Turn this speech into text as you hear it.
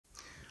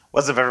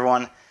What's up,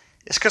 everyone?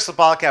 It's Chris with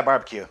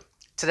Barbeque.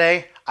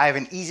 Today, I have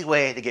an easy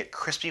way to get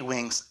crispy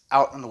wings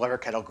out on the Weber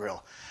Kettle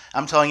grill.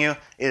 I'm telling you,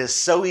 it is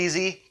so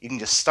easy. You can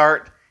just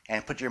start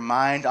and put your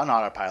mind on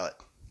autopilot.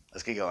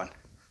 Let's get going.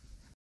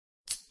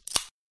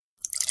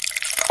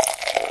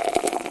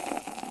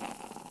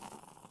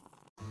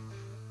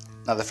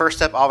 Now, the first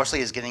step, obviously,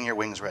 is getting your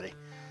wings ready.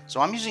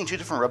 So I'm using two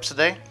different rubs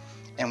today,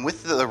 and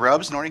with the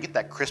rubs, in order to get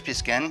that crispy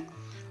skin,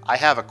 I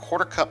have a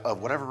quarter cup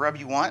of whatever rub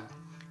you want,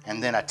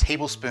 and then a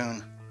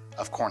tablespoon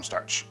of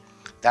cornstarch.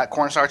 That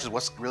cornstarch is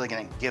what's really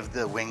going to give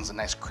the wings a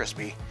nice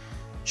crispy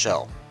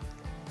shell.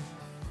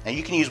 Now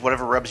you can use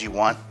whatever rubs you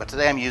want, but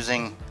today I'm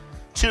using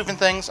two different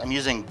things. I'm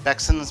using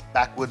Bexon's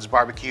Backwoods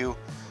Barbecue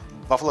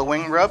Buffalo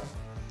Wing Rub,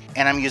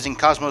 and I'm using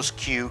Cosmos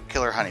Q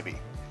Killer Honeybee.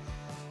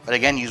 But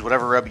again, use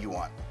whatever rub you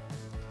want.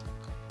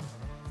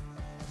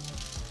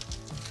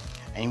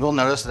 And you will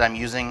notice that I'm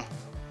using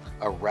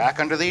a rack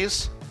under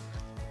these,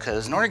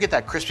 because in order to get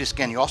that crispy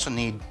skin, you also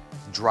need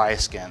dry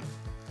skin.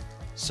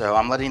 So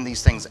I'm letting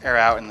these things air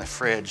out in the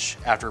fridge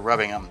after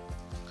rubbing them,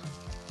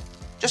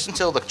 just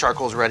until the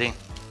charcoal is ready.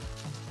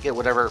 Get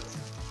whatever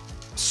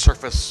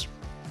surface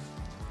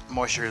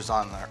moisture is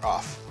on there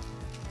off.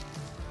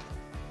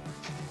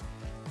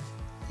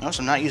 Notice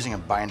I'm not using a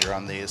binder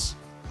on these.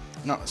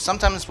 No,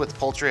 sometimes with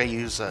poultry I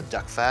use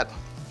duck fat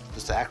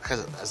just to act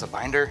as a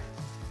binder.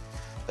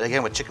 But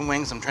again, with chicken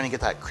wings, I'm trying to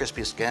get that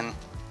crispy skin.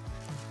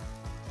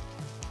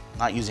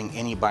 Not using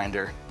any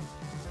binder.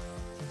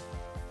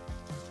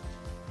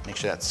 Make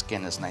sure that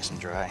skin is nice and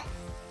dry.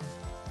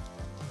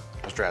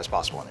 As dry as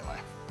possible anyway.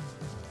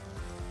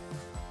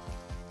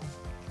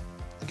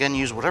 Again,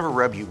 use whatever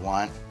rub you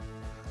want.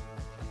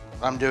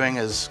 What I'm doing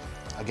is,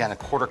 again, a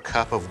quarter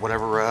cup of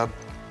whatever rub,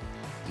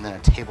 and then a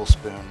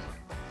tablespoon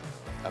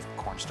of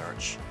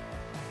cornstarch.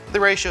 The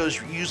ratio is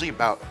usually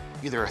about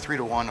either a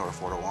 3-to-1 or a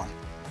 4-to-1.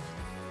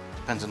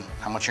 Depends on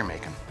how much you're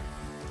making.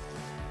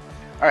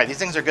 All right, these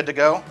things are good to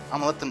go. I'm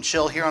gonna let them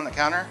chill here on the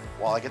counter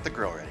while I get the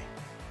grill ready.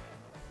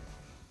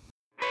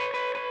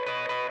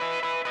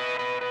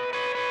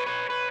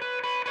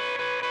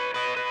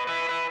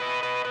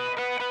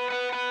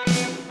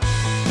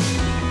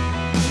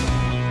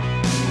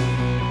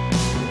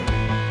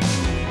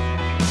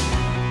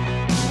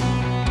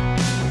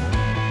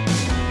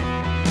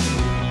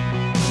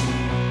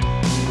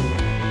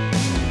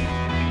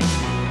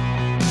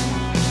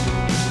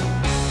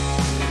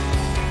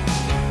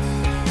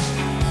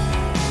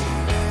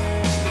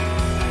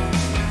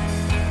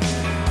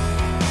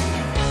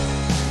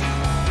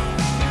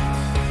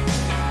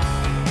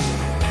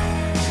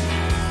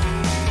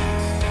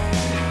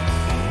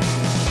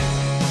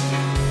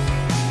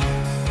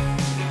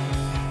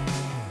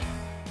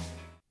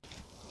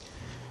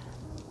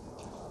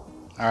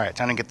 All right,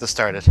 time to get this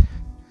started.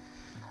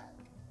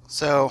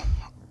 So,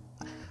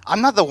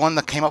 I'm not the one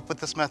that came up with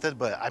this method,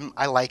 but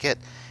I like it,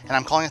 and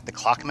I'm calling it the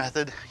clock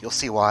method. You'll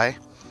see why. I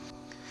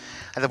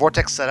had the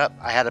Vortex set up.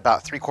 I had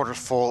about 3/4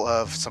 full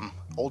of some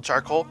old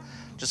charcoal,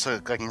 just so I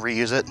can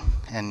reuse it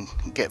and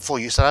get full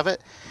use out of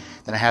it.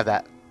 Then I have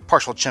that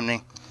partial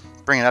chimney,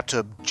 bring it up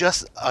to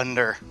just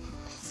under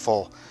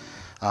full.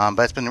 But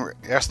it's been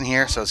resting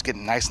here, so it's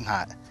getting nice and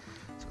hot.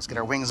 So let's get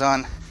our wings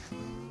on.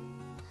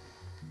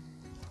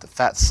 The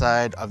fat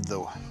side of the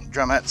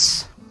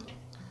drumettes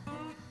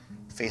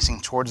facing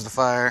towards the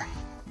fire.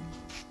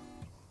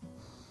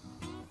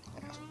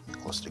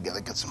 Close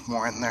together, get some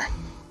more in there.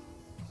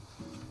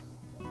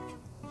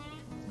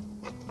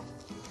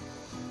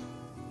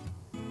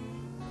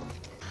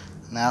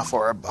 Now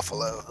for our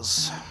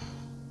buffaloes.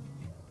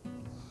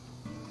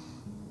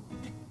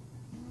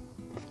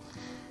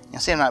 You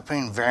see I'm not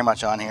putting very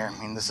much on here. I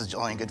mean, this is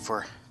only good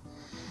for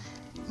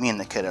me and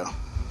the kiddo.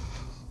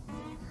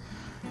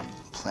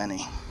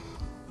 Plenty.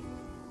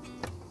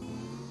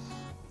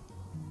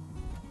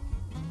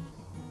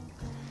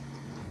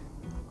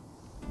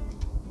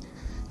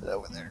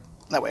 Over there.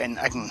 That way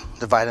I can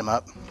divide them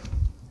up,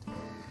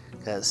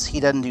 because he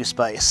doesn't do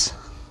spice.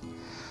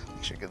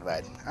 Make sure you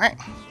divide. All right.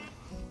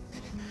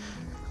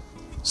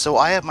 So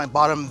I have my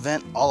bottom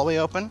vent all the way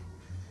open,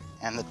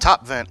 and the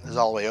top vent is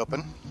all the way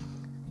open.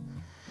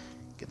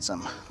 Get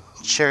some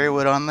cherry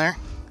wood on there.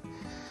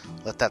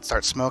 Let that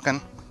start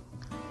smoking.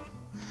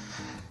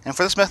 And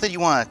for this method, you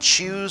want to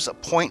choose a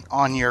point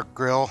on your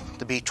grill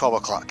to be 12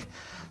 o'clock.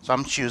 So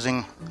I'm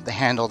choosing the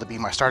handle to be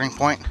my starting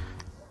point.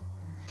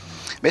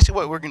 Basically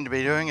what we're going to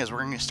be doing is we're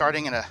going to be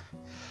starting in a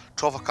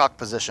 12 o'clock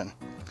position.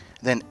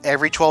 Then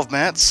every 12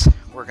 minutes,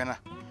 we're going to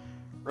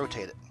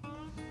rotate it.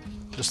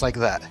 Just like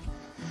that.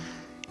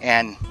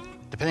 And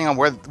depending on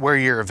where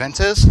your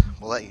vent is,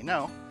 we'll let you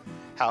know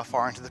how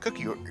far into the cook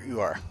you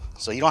are.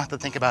 So you don't have to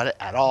think about it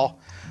at all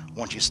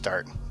once you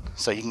start.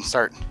 So you can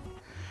start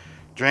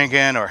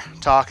drinking or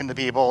talking to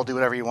people, do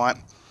whatever you want.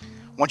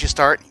 Once you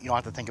start, you don't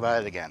have to think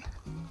about it again.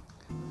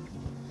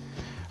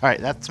 All right,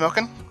 that's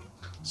smoking.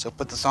 So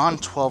put this on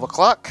 12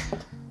 o'clock,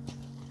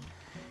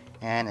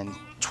 and in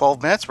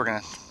 12 minutes we're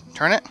going to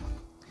turn it.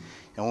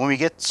 And when we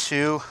get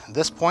to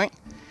this point,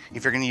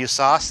 if you're going to use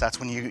sauce, that's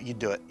when you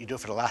do it. You do it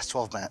for the last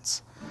 12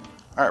 minutes.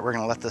 All All right, we're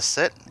gonna let this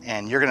sit,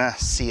 and you're gonna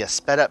see a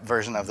sped up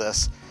version of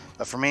this.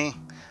 But for me,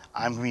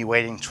 I'm gonna be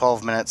waiting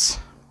 12 minutes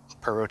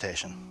per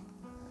rotation.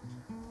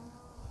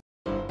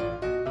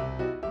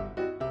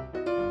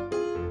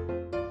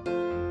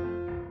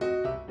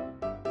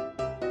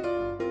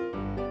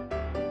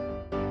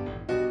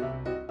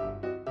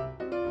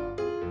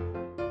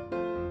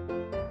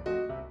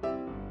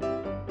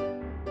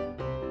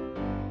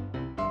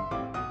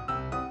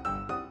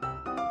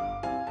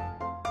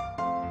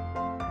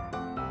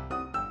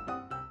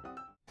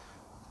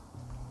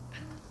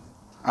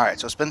 All right,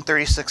 so it's been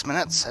 36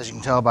 minutes, as you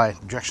can tell by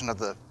the direction of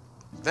the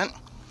vent.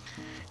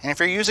 And if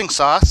you're using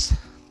sauce,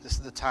 this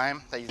is the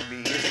time that you'd be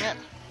using it.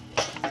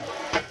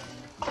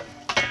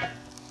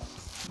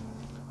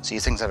 See,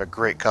 these things have a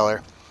great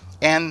color.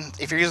 And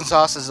if you're using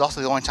sauce, this is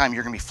also the only time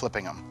you're gonna be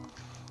flipping them.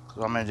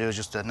 So what I'm gonna do is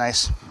just a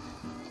nice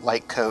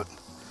light coat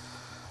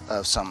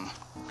of some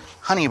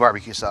honey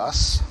barbecue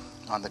sauce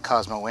on the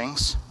Cosmo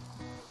wings.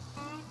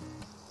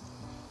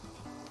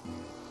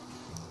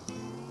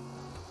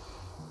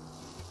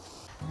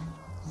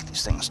 Get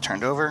these things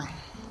turned over.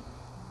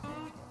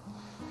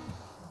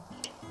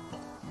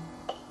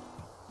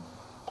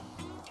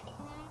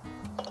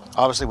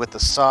 Obviously with the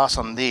sauce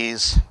on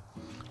these,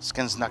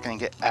 skin's not going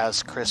to get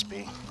as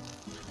crispy,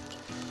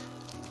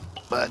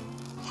 but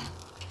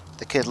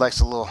the kid likes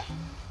a little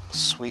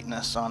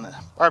sweetness on the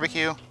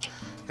barbecue.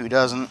 Who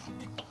doesn't?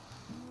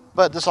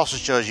 But this also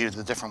shows you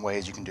the different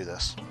ways you can do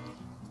this.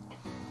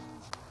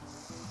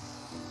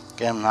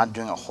 Again, I'm not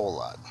doing a whole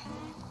lot.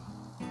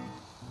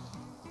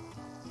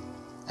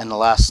 And the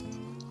last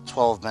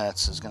 12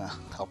 minutes is going to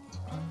help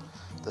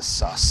the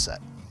sauce set.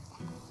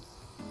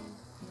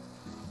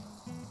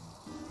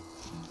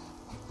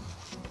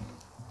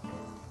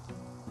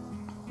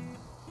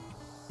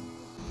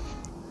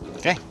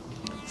 Okay,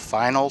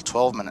 final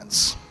 12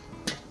 minutes.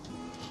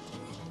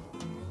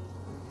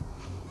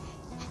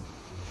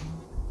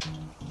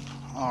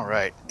 All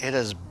right, it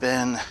has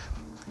been a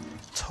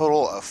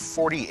total of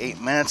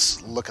 48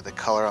 minutes. Look at the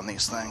color on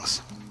these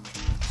things.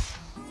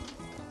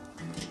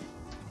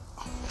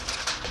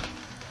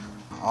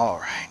 All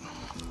right,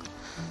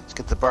 let's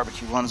get the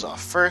barbecue ones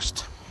off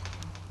first.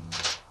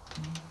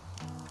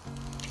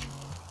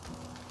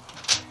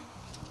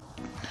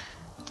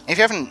 If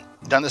you haven't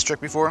done this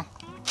trick before,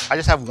 I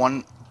just have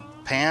one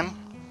pan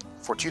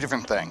for two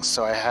different things.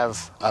 So I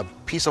have a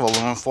piece of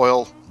aluminum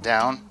foil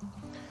down.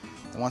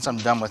 And once I'm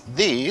done with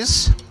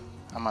these,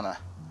 I'm gonna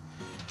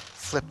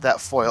flip that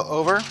foil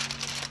over.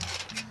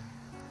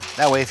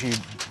 That way, if you're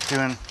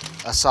doing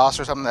a sauce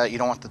or something that you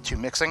don't want the two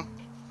mixing,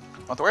 you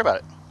don't have to worry about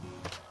it.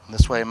 And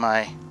this way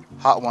my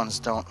hot ones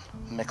don't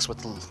mix with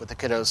the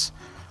kiddos'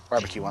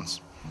 barbecue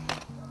ones.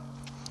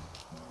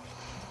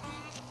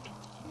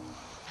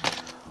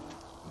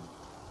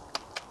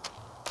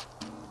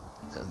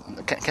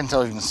 I can't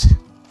tell if you can see.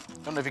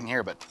 I don't know if you can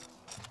hear, but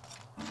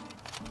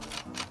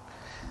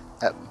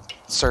that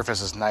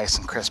surface is nice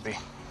and crispy. All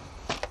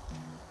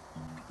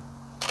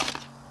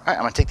right, I'm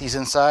gonna take these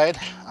inside.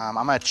 I'm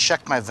gonna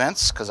check my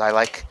vents because I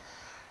like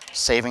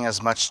saving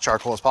as much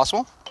charcoal as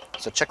possible.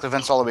 So check the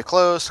vents all the way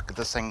closed, get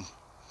this thing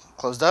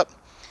closed up,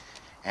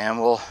 and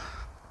we'll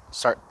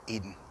start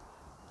eating.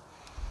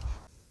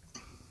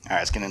 All right,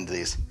 let's get into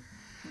these.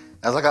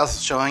 As like I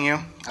was showing you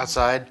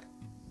outside,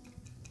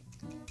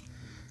 I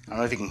don't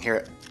know if you can hear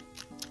it.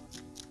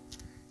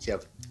 See how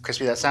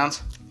crispy that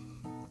sounds?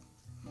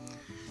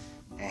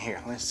 And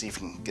here, let's see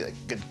if we can get a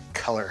good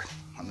color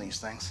on these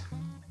things.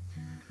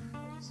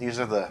 So these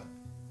are the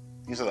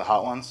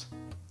hot ones.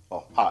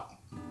 Well, hot,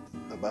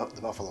 the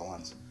buffalo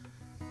ones.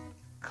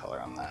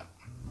 Color on that.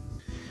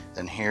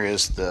 Then here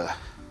is the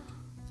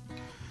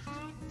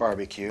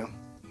barbecue.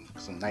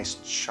 Some nice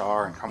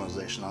char and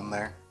caramelization on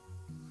there.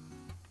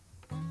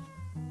 All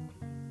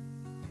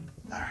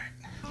right.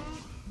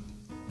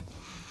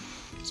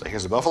 So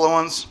here's the buffalo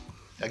ones.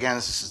 Again,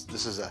 this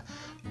is a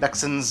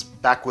Bexon's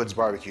Backwoods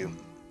Barbecue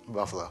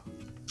buffalo.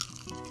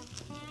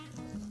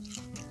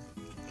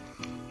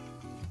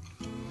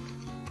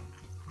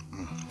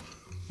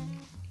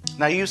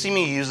 Now you see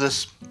me use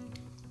this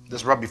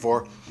rub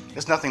before.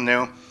 It's nothing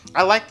new.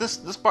 I like this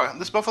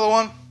buffalo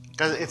one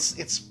because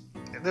it's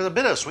there's a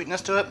bit of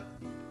sweetness to it.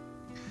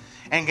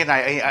 And again,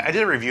 I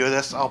did a review of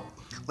this. I'll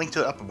link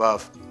to it up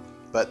above.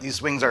 But these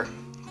wings are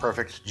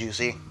perfect,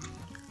 juicy.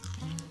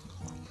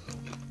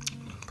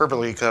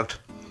 Perfectly cooked.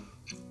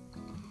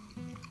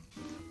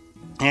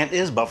 And it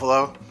is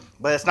buffalo,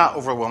 but it's not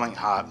overwhelming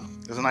hot.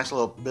 There's a nice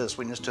little bit of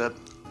sweetness to it.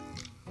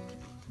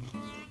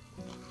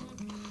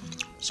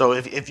 So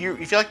if you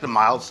like the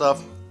mild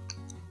stuff,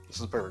 this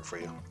is perfect for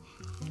you.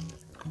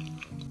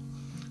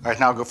 All right,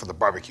 now I'll go for the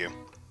barbecue.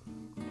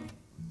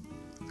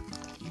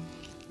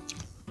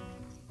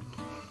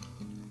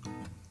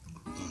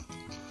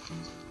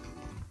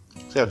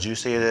 See how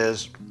juicy it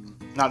is,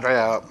 not dried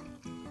out.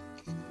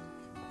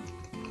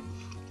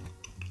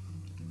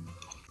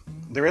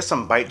 There is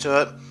some bite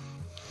to it.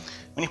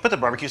 When you put the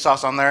barbecue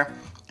sauce on there,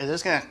 it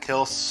is gonna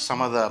kill some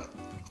of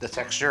the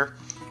texture,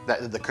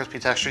 the crispy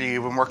texture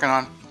you've been working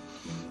on.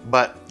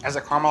 But as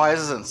it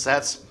caramelizes and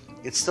sets,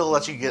 it still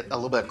lets you get a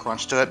little bit of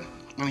crunch to it.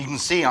 And you can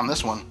see on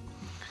this one,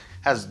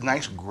 has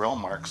nice grill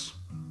marks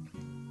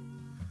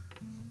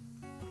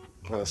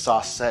where the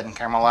sauce set and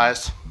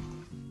caramelized.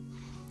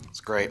 It's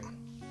great,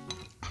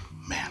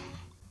 man.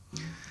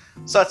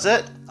 So that's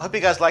it. I hope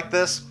you guys like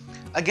this.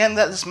 Again,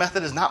 this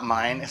method is not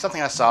mine. It's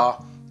something I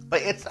saw,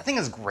 but I think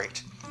it's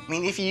great. I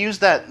mean, if you use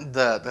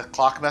the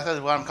clock method,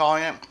 is what I'm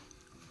calling it,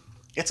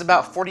 it's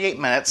about 48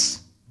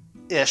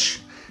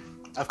 minutes-ish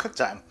of cook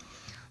time.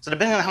 So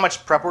depending on how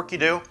much prep work you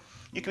do,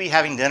 you could be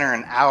having dinner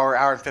in an hour,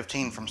 hour and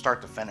 15 from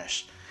start to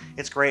finish.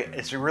 It's great.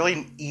 It's a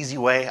really easy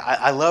way.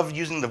 I love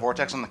using the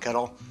Vortex on the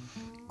kettle.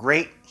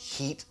 Great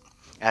heat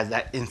as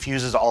that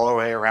infuses all the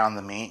way around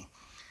the meat.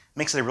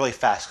 Makes it a really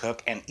fast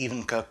cook and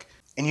even cook.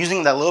 And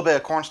using that little bit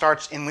of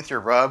cornstarch in with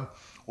your rub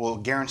will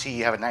guarantee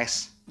you have a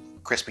nice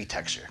crispy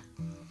texture.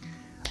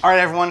 All right,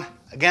 everyone.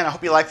 Again, I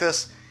hope you like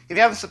this. If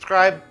you haven't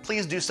subscribed,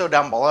 please do so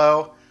down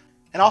below.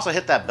 And also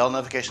hit that bell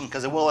notification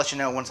because it will let you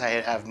know once I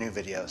have new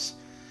videos.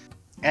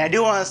 And I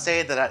do want to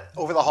say that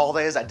over the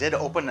holidays, I did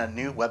open a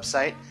new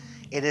website.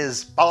 It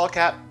is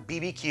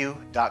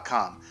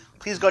bottlecapbbq.com.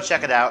 Please go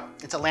check it out.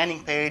 It's a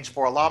landing page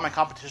for a lot of my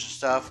competition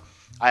stuff.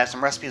 I have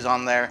some recipes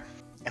on there,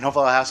 and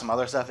hopefully I'll have some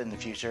other stuff in the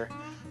future.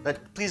 But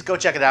please go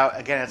check it out.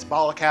 Again, it's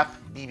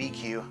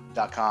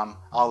bottlecapbbq.com.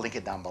 I'll link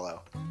it down below.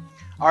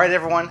 All right,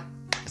 everyone.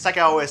 It's like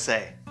I always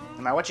say,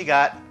 no matter what you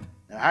got,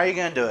 no matter how you're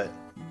going to do it,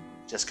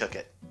 just cook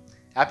it.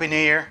 Happy New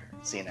Year.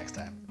 See you next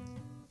time.